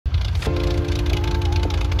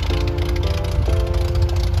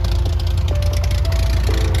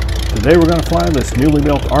Today we're going to fly this newly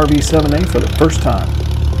built RV-7A for the first time.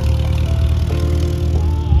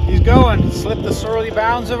 He's going. Slip the swirly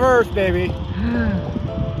bounds of Earth, baby.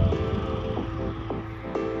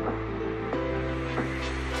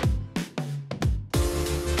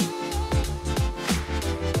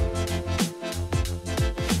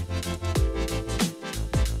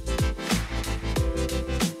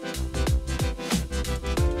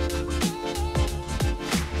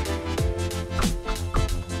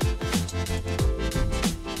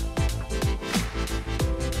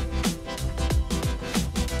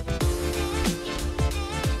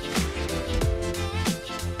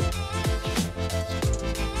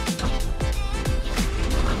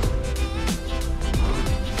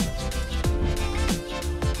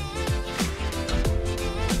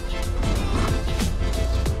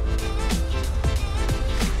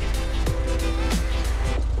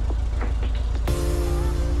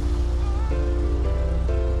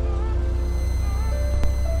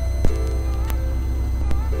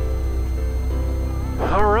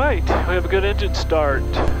 We have a good engine start.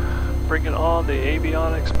 Bringing on the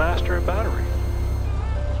avionics master and battery.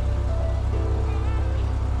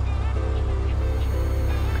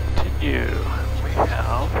 Continue. We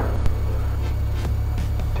have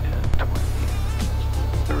 10, 20,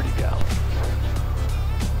 30 gallons.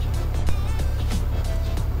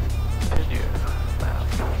 Continue. Map.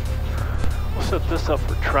 We'll set this up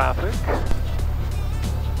for traffic.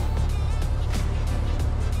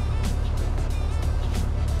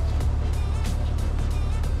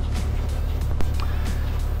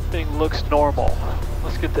 Thing looks normal.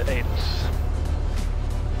 Let's get to ANUS.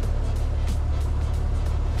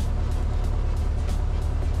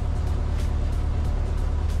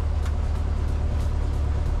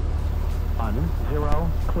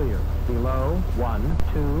 Zero, clear. Below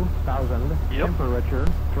 2,000. Yep. Temperature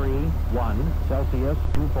 3.1 Celsius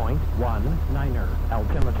 2.19er.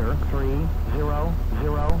 Altimeter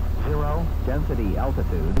 3000. Density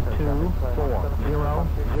altitude 24000.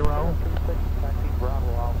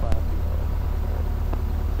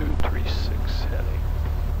 236 heading.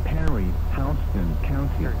 Harry Houston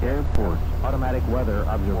County Airport. Automatic weather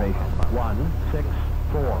observation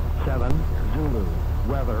 1647 Zulu.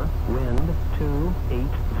 Weather, wind 280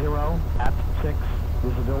 at 6.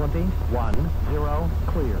 Visibility 10,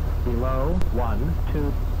 clear. Below 12.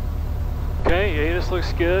 Okay, ANUS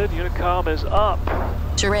looks good. Unicom is up.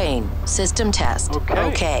 Terrain, system test.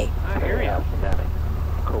 Okay. I hear you.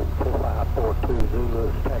 Code 4542 Zulu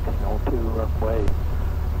is taxiing on 2 runway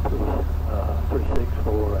 36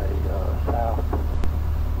 for a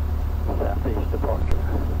southeast departure.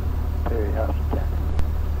 Perry Houston County.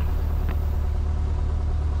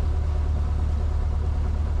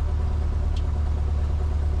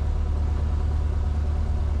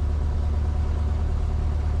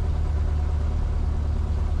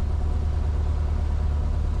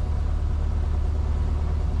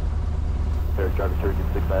 Charlie Surgeon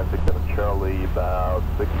 6967 Charlie, about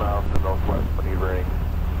 6 miles to the northwest, maneuvering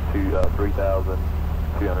to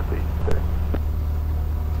 3,200 feet. There.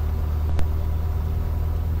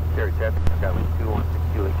 Carry traffic, Skyline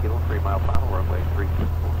 216 Kilo, 3 mile final, runway 36,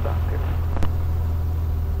 full stop here.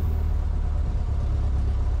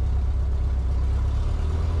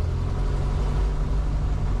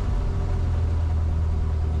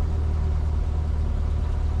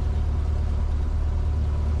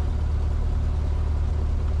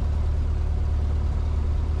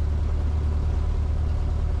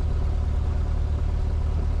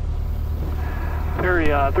 Perry,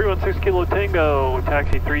 316 Kilo Tango,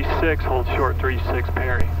 taxi 36, hold short 36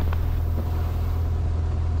 Perry.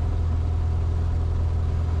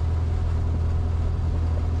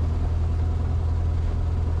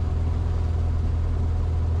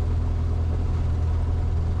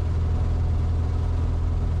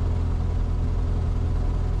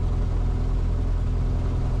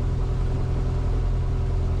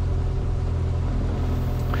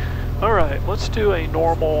 Alright, let's do a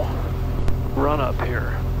normal run up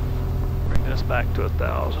here. Bring this back to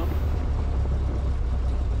 1,000.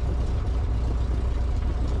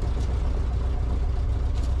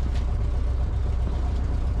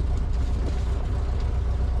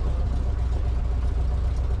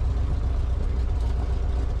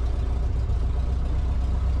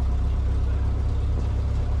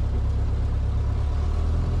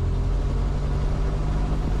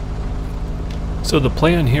 So the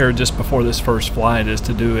plan here just before this first flight is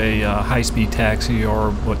to do a high-speed taxi,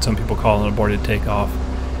 or what some people call an aborted takeoff.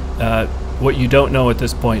 What you don't know at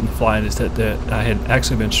this point in the flight is that I had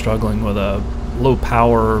actually been struggling with a low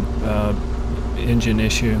power engine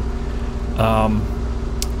issue.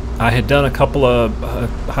 I had done a couple of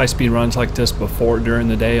high-speed runs like this before during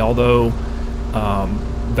the day, although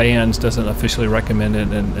Vans doesn't officially recommend it,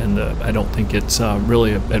 and I don't think it's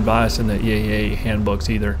really advised in the EAA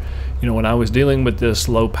handbooks either. You know, when I was dealing with this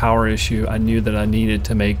low power issue, I knew that I needed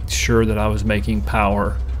to make sure that I was making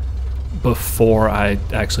power before I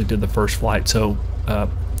actually did the first flight. So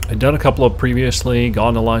I'd done a couple of previously,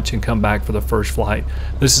 gone to lunch and come back for the first flight.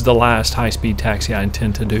 This is the last high-speed taxi I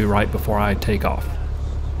intend to do right before I take off.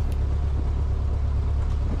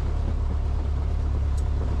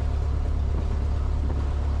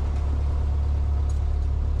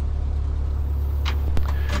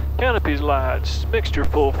 Canopy's lights, mixture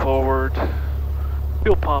full forward,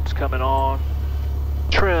 fuel pumps coming on.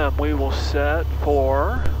 Trim we will set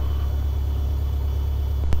for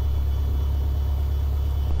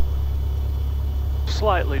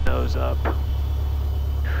slightly nose up.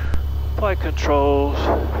 Flight controls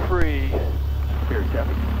free. Here,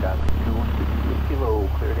 traffic, 216 kilo,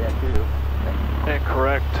 cleared at 2.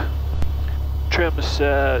 Incorrect. Trim is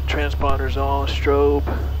set, transponders on, strobe.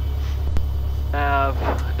 Nav,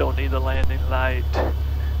 don't need the landing light.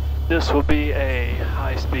 This will be a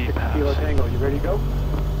high-speed pass. Kilo Tango, you ready to go?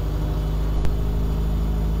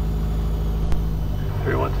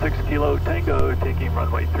 316 Kilo Tango, taking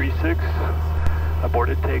runway 36.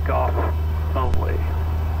 Aborted takeoff only.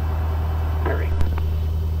 Perry.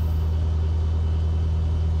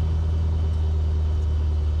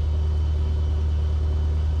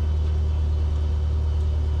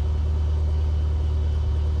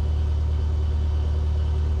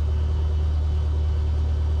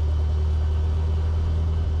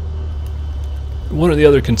 One of the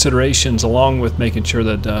other considerations, along with making sure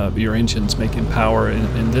that your engine's making power,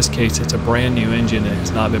 in this case it's a brand new engine, it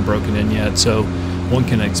has not been broken in yet, so one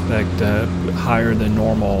can expect higher than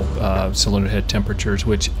normal cylinder head temperatures,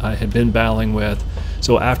 which I had been battling with.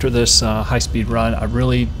 So after this high-speed run, I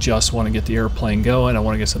really just want to get the airplane going. I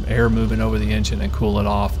want to get some air moving over the engine and cool it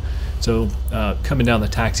off. So coming down the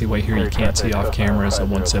taxiway here, you can't see off camera, it's a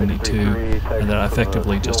 172, and then I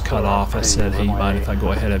effectively just cut off. I said, hey, you mind if I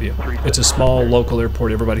go ahead of you? It's a small local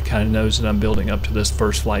airport. Everybody kind of knows that I'm building up to this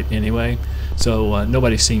first flight anyway, so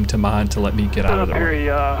nobody seemed to mind to let me get out of the way.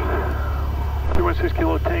 316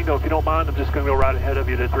 Kilo Tango, if you don't mind, I'm just going to go right ahead of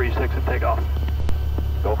you to 36 and take off.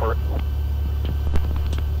 Go for it.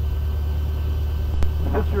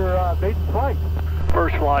 Is this your maiden flight?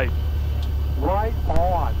 First flight. Right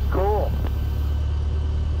on. Cool.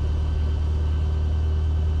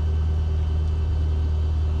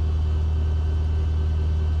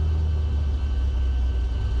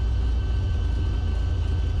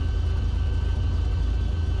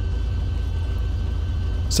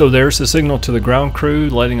 So there's the signal to the ground crew,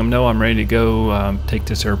 letting them know I'm ready to go take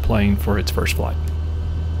this airplane for its first flight.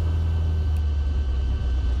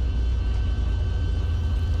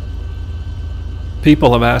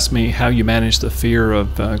 People have asked me how you manage the fear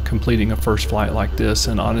of completing a first flight like this,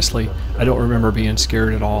 and honestly, I don't remember being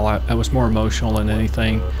scared at all. I was more emotional than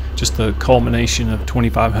anything. Just the culmination of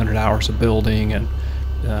 2,500 hours of building and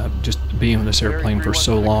just being on this airplane for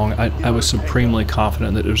so long. I was supremely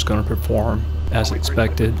confident that it was going to perform as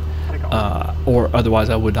expected, or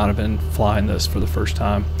otherwise I would not have been flying this for the first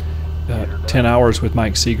time. 10 hours with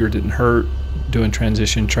Mike Seeger didn't hurt. Doing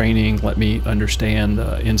transition training let me understand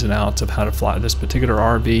the ins and outs of how to fly this particular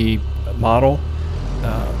RV model,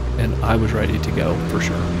 and I was ready to go for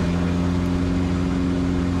sure.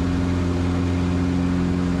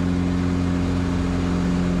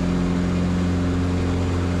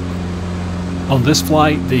 On this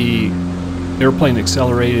flight, the airplane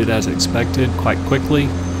accelerated as expected quite quickly,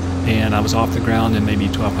 and I was off the ground in maybe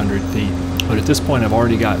 1,200 feet. But at this point, I've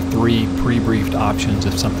already got 3 pre-briefed options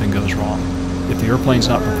if something goes wrong. If the airplane's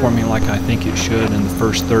not performing like I think it should in the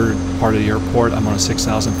first third part of the airport, I'm on a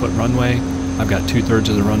 6,000 foot runway. I've got 2/3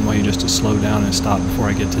 of the runway just to slow down and stop before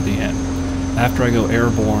I get to the end. After I go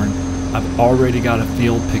airborne, I've already got a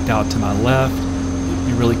field picked out to my left.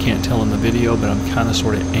 You really can't tell in the video, but I'm kind of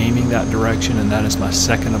sort of aiming that direction, and that is my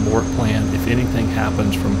second abort plan if anything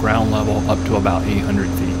happens from ground level up to about 800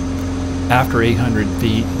 feet. After 800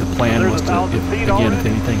 feet, the plan was to, if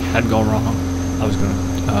anything had gone wrong, I was going to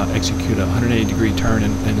execute a 180-degree turn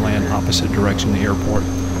and land opposite direction of the airport.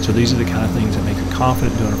 So these are the kind of things that make you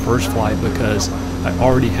confident doing a first flight, because I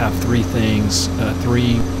already have 3 things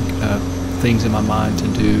in my mind to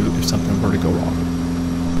do if something were to go wrong.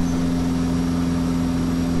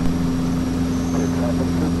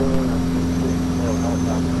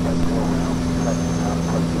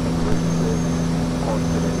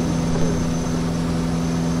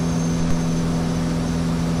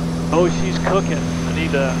 Oh, she's cooking. I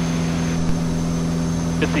need to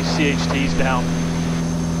Get these CHTs down.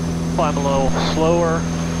 Climb a little slower.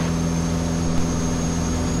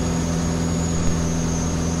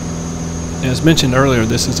 As mentioned earlier,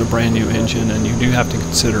 this is a brand new engine, and you do have to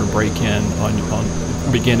consider break-in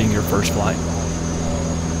on beginning your first flight.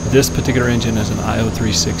 This particular engine is an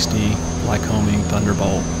IO360 Lycoming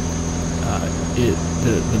Thunderbolt.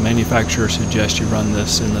 The manufacturer suggests you run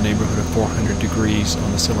this in the neighborhood of 400 degrees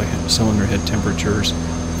on the cylinder head temperatures.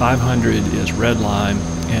 500 is red line,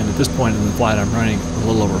 and at this point in the flight I'm running a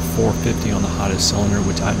little over 450 on the hottest cylinder,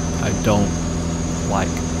 which I don't like.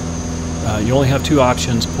 You only have two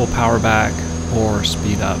options: pull power back or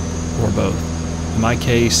speed up, or both. In my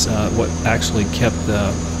case, what actually kept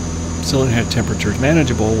the cylinder head temperatures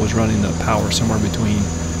manageable was running the power somewhere between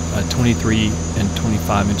 23 and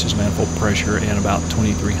 25 inches manifold pressure and about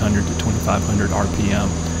 2300 to 2500 RPM,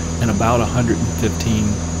 and about 115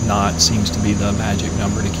 knots seems to be the magic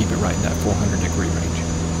number to keep it right in that 400 degree range.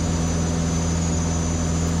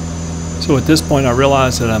 So at this point I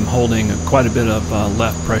realize that I'm holding quite a bit of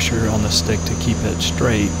left pressure on the stick to keep it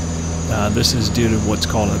straight. This is due to what's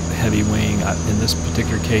called a heavy wing. In this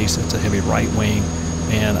particular case it's a heavy right wing,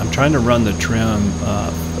 and I'm trying to run the trim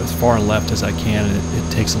as far left as I can, and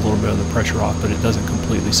it takes a little bit of the pressure off, but it doesn't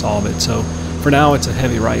completely solve it. So for now it's a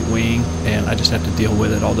heavy right wing, and I just have to deal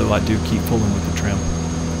with it, although I do keep fooling with the trim.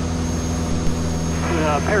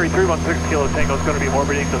 Perry 316 Kilo Tango is going to be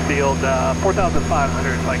orbiting the field 4,500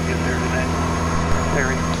 if I can get there today.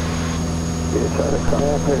 Perry. Perry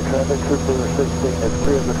traffic, Trooper 16 has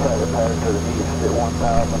cleared the private pattern to the east at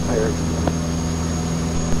 1,000 Perry.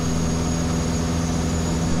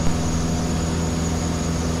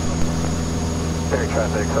 Perry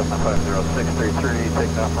traffic, Cessna 50633,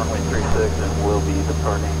 taking off runway 36 and will be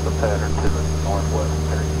departing the pattern to the northwest,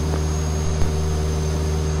 Perry.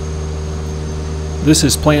 This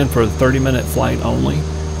is planned for a 30-minute flight only.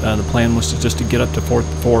 The plan was just to get up to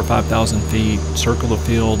 4,000 or 5,000 feet, circle the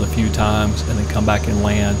field a few times, and then come back and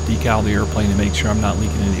land, decal the airplane to make sure I'm not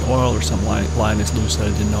leaking any oil or some line that's loose that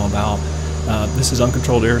I didn't know about. This is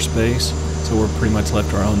uncontrolled airspace, so we're pretty much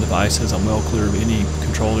left to our own devices. I'm well clear of any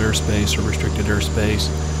controlled airspace or restricted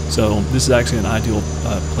airspace. So this is actually an ideal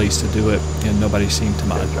place to do it, and nobody seemed to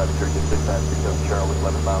mind. Charlie,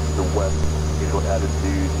 11 miles to the west, usual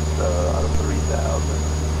attitude out of 3,000.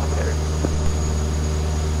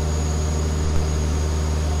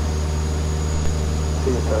 See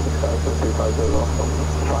you, traffic 55250 from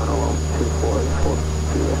final 2484.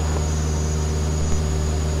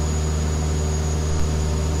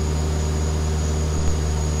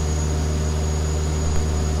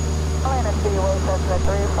 Atlanta Speedway, Cessna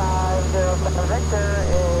 3507 Victor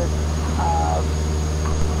is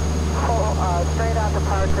full, straight out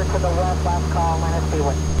departure to the west, last call, Atlanta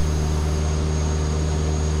Speedway.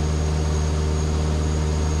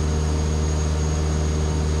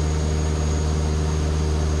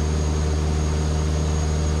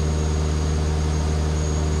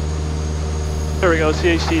 There we go,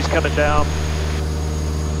 CHT's coming down.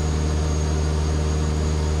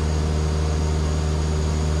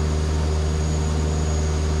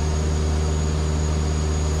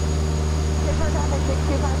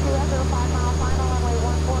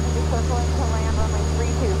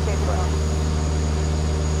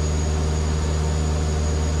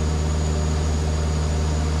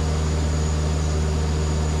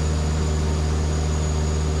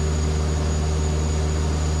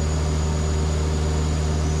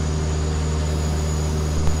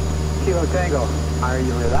 Kilo Tango, are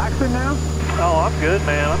you relaxing now? Oh, I'm good,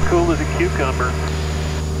 man. I'm cool as a cucumber.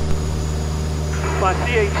 My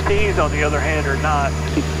CHTs, on the other hand, are not.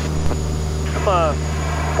 I'm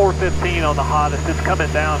 415 on the hottest. It's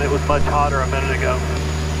coming down. It was much hotter a minute ago.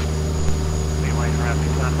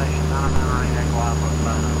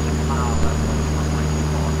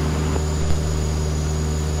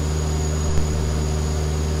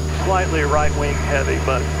 Slightly right wing heavy,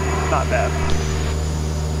 but not bad.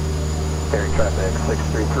 Perry traffic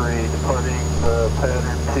 633, departing the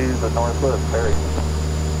pattern to the northwest, Perry.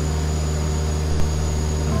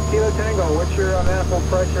 Kilo Tango, what's your manifold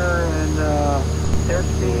pressure and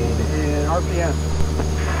airspeed and RPM?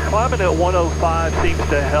 Climbing at 105 seems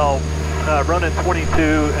to help. Running 22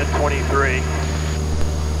 and 23.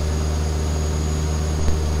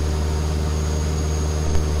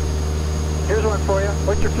 Here's one for you.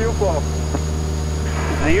 What's your fuel flow?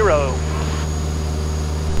 0.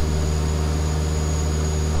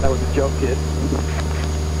 That was a joke, kid.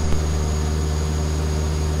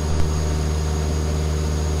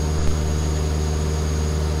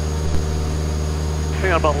 I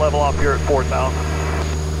think I'm going to level off here at 4,000.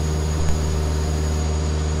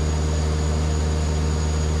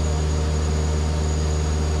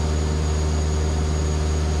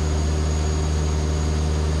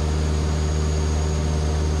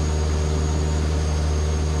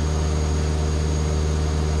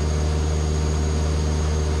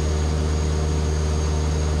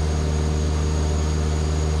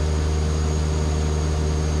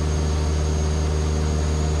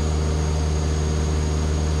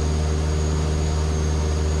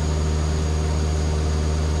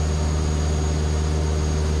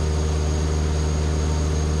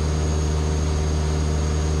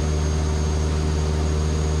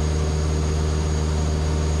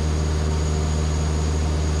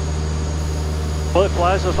 Well, it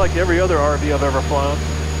flies just like every other RV I've ever flown.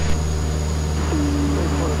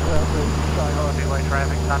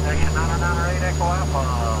 Traffic citation 998 Echo Alpha.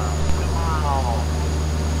 2 miles.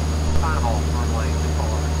 Final runway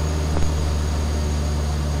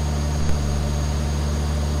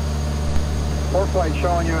 24. Port flight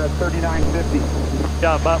showing you at 3950.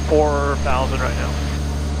 Yeah, about 4,000 right now.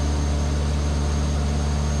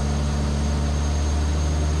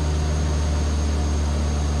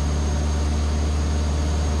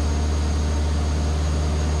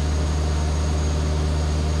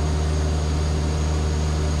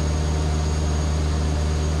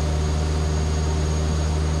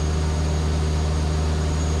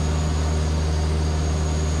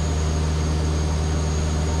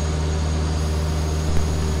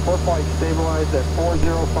 Port flight stabilized at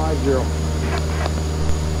 4050.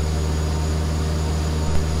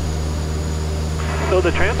 So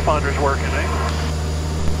the transponder's working, eh?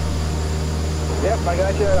 Yep, I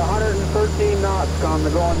got you at 113 knots going the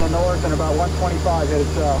north and about 125 headed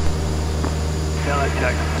south. Yeah, let's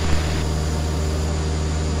check.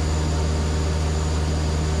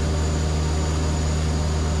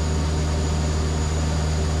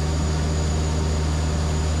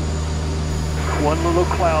 One little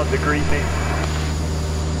cloud to greet me.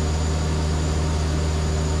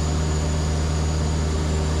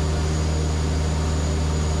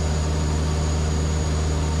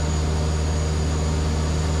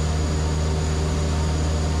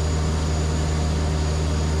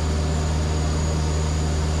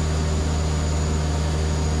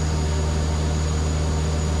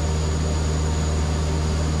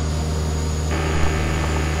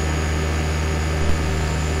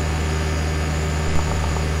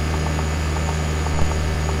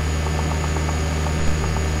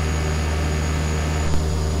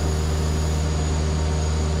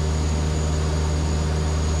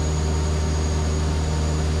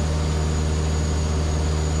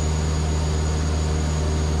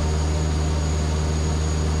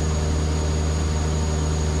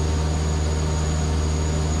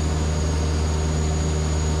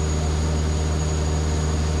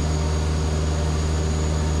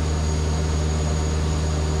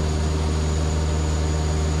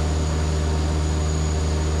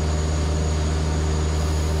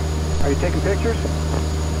 Are you taking pictures?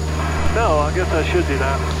 No, I guess I should do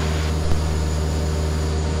that.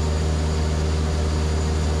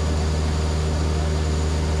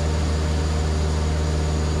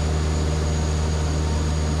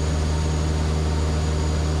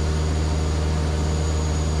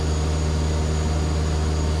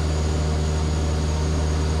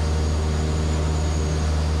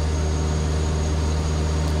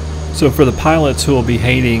 So for the pilots who will be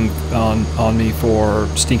hating on me for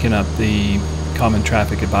stinking up the common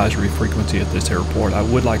traffic advisory frequency at this airport, I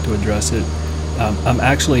would like to address it. I'm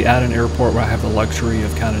actually at an airport where I have the luxury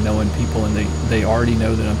of kind of knowing people, and they already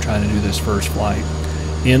know that I'm trying to do this first flight.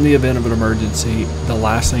 In the event of an emergency, the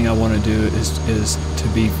last thing I want to do is to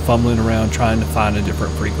be fumbling around trying to find a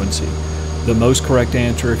different frequency. The most correct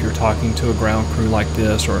answer if you're talking to a ground crew like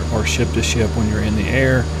this or ship to ship when you're in the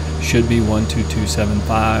air should be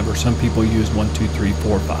 12275, or some people use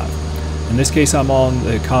 12345. In this case, I'm on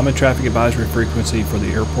the common traffic advisory frequency for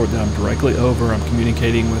the airport that I'm directly over. I'm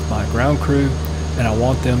communicating with my ground crew, and I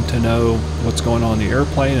want them to know what's going on in the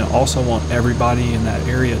airplane, and I also want everybody in that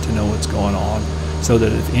area to know what's going on, so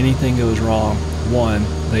that if anything goes wrong, one,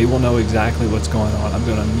 they will know exactly what's going on. I'm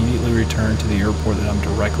going to immediately return to the airport that I'm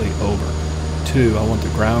directly over. Two, I want the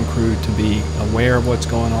ground crew to be aware of what's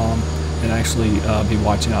going on and actually be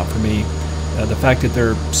watching out for me. The fact that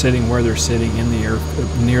they're sitting where they're sitting in the air,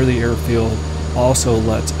 near the airfield, also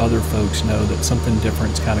lets other folks know that something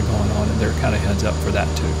different's kind of going on, and they're kind of heads up for that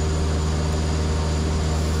too.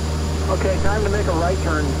 Okay, time to make a right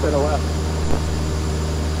turn instead of left.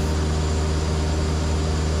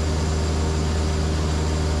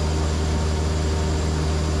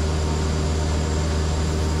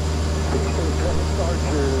 Start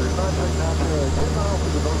your contact now to 10 miles to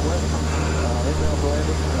the northwest. Inbound for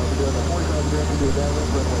landing. We're doing a 45 degree to do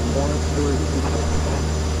downwind runway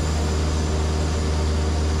 1326.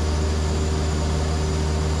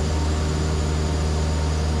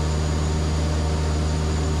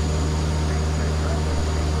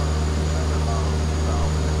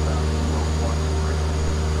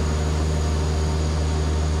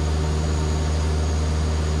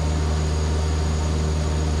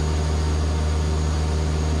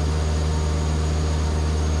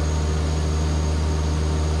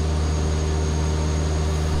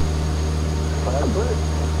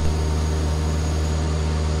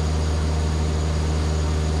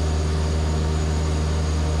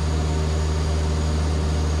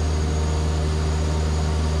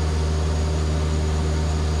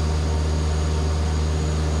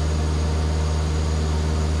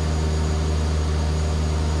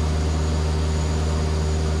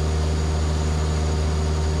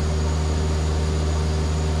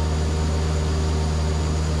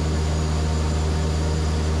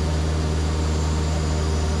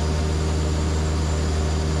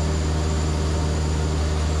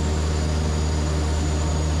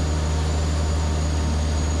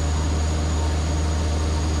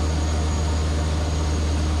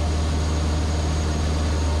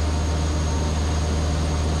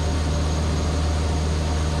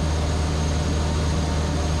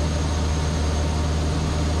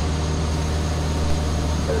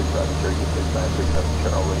 Roger, sir, you 6937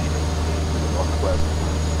 Charlie, to the northwest,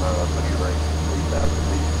 maneuvering 3,000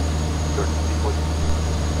 feet, 30 feet, please.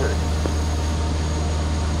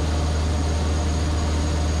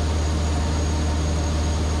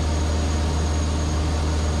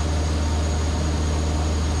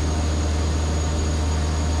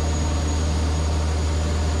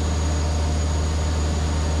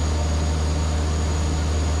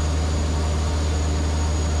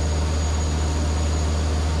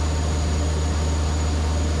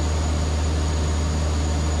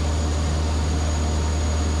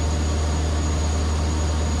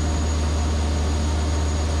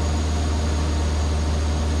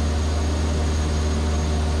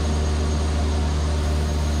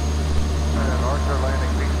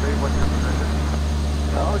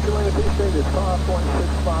 Archer State is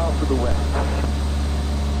 5.6 miles to the west.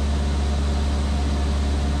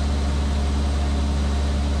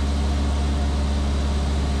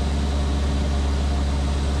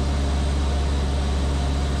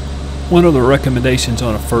 One of the recommendations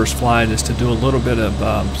on a first flight is to do a little bit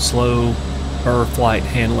of slow flight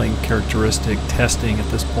handling characteristic testing. At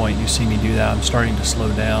this point, you see me do that. I'm starting to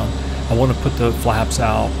slow down. I want to put the flaps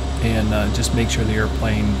out and just make sure the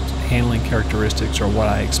airplane handling characteristics are what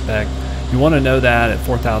I expect. You want to know that at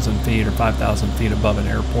 4,000 feet or 5,000 feet above an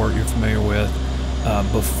airport you're familiar with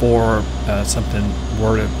before something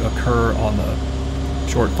were to occur on the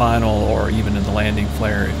short final or even in the landing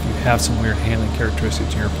flare. If you have some weird handling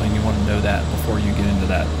characteristics in your airplane, you want to know that before you get into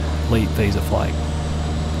that late phase of flight.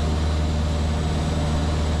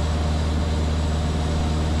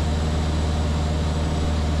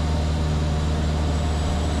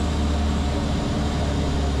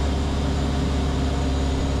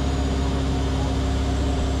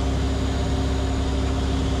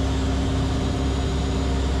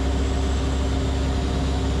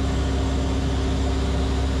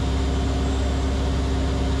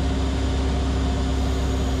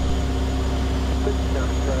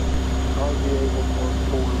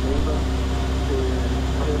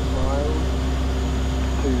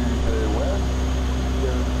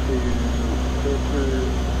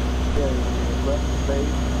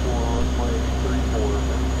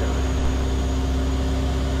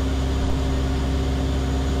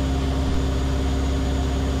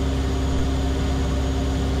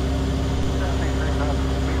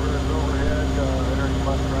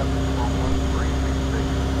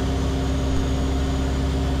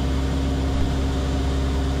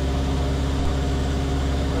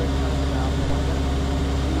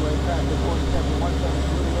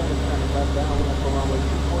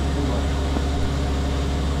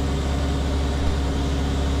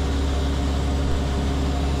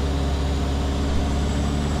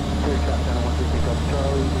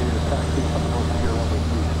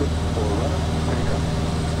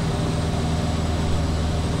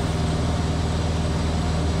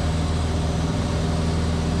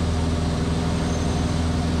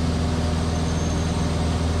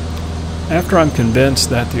 After I'm convinced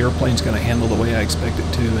that the airplane's going to handle the way I expect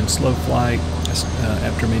it to in slow flight,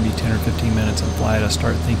 after maybe 10 or 15 minutes in flight, I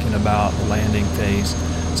start thinking about the landing phase.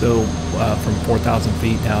 So from 4,000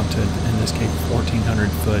 feet down to, in this case, 1,400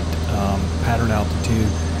 foot pattern altitude,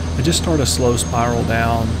 I just start a slow spiral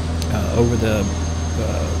down over the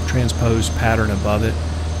transposed pattern above it.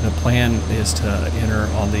 And the plan is to enter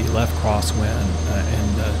on the left crosswind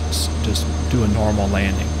and just do a normal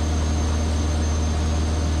landing.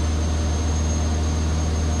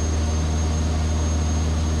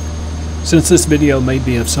 Since this video may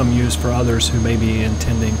be of some use for others who may be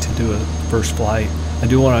intending to do a first flight, I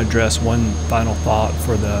do want to address one final thought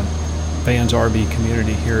for the fans RV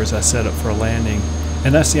community here as I set up for a landing,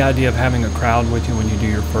 and that's the idea of having a crowd with you when you do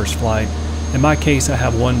your first flight. In my case, I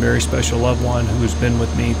have one very special loved one who's been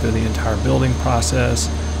with me through the entire building process,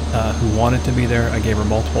 who wanted to be there. I gave her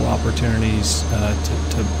multiple opportunities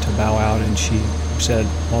to bow out, and she said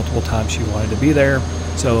multiple times she wanted to be there,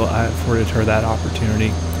 so I afforded her that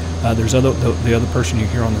opportunity. There's the other person you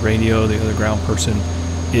hear on the radio, the other ground person,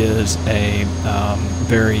 is a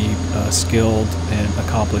very skilled and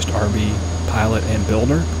accomplished RV pilot and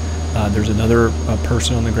builder. There's another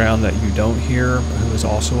person on the ground that you don't hear who is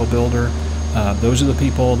also a builder. Those are the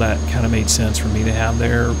people that kind of made sense for me to have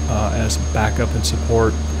there as backup and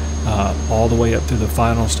support all the way up to the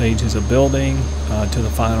final stages of building, to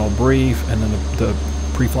the final brief, and then the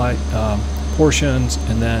pre-flight portions,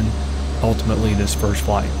 and then ultimately this first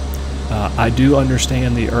flight. I do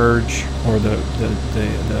understand the urge or the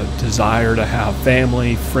desire to have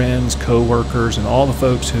family, friends, co-workers, and all the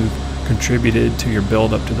folks who've contributed to your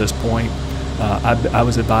build up to this point. I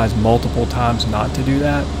was advised multiple times not to do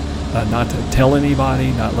that. not to tell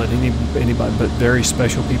anybody, not let anybody, but very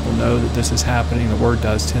special people know that this is happening. The word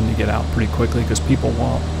does tend to get out pretty quickly because people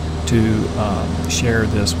want to share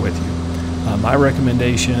this with you. My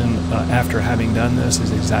recommendation after having done this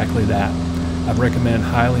is exactly that. I recommend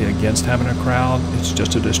highly against having a crowd. It's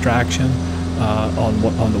just a distraction on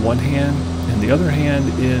the one hand, and the other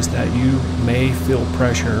hand is that you may feel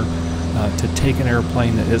pressure to take an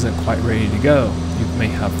airplane that isn't quite ready to go. You may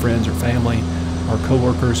have friends or family or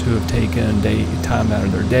coworkers who have taken time out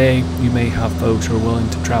of their day. You may have folks who are willing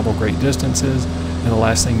to travel great distances, and the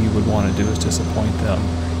last thing you would want to do is disappoint them.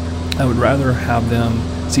 I would rather have them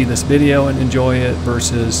see this video and enjoy it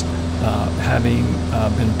versus having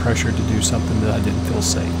been pressured to do something that I didn't feel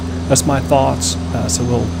safe. That's my thoughts, so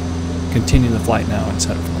we'll continue the flight now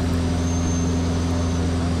instead of landing.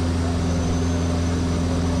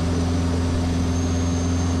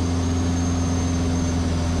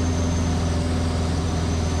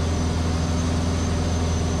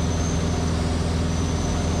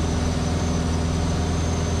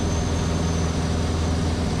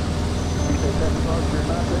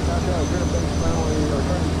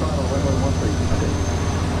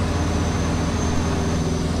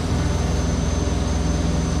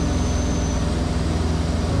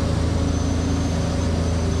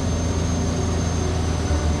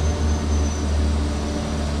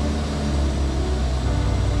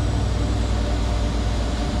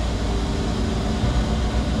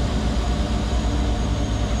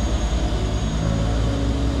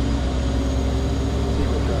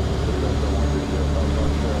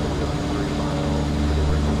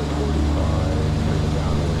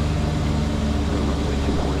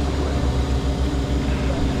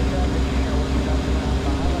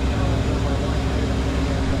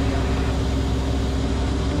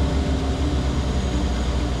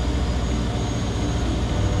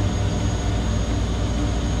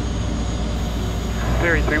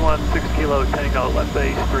 Perry 316 Kilo Tango, left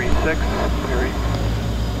base 36, Perry.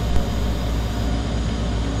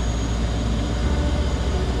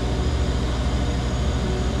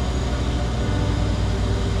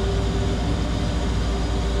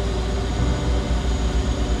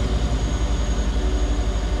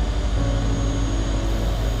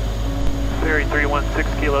 Perry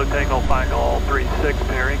 316 Kilo Tango, final 36,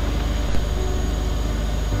 Perry.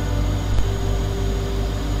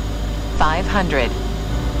 500.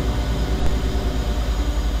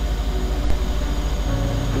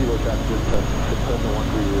 Kilo traffic just touched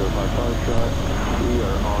 67130 by car shot. We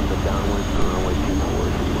are on the downwind for runway 24.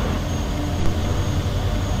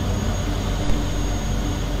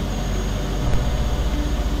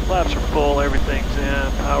 Flaps are full, everything's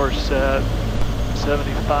in, power set,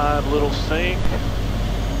 75, little sink.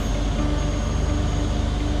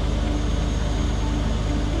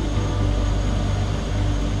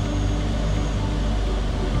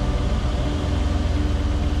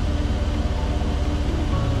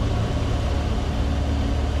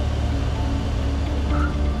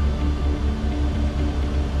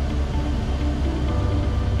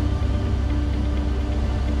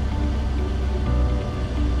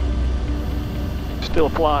 Still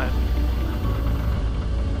flying.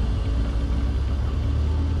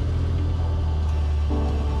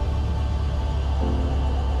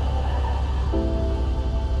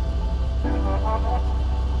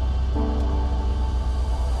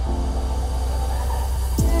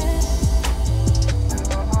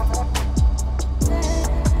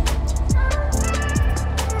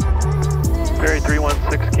 Perry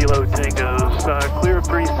 316 Kilo Tango's clear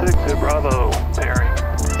 36 at Bravo, Perry.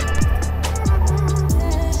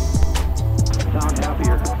 Sound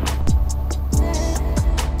happier.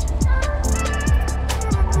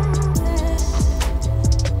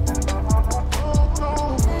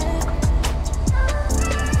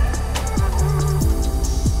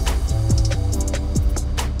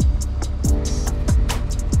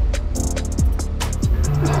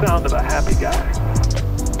 The sound of a happy guy.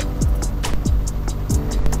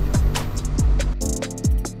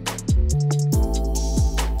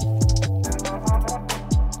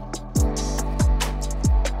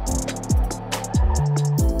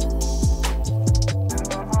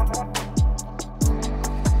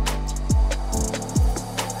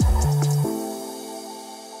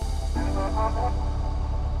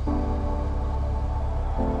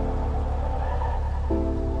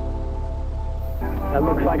 That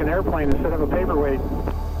looks like an airplane instead of a paperweight.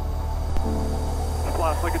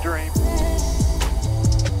 Flies like a dream.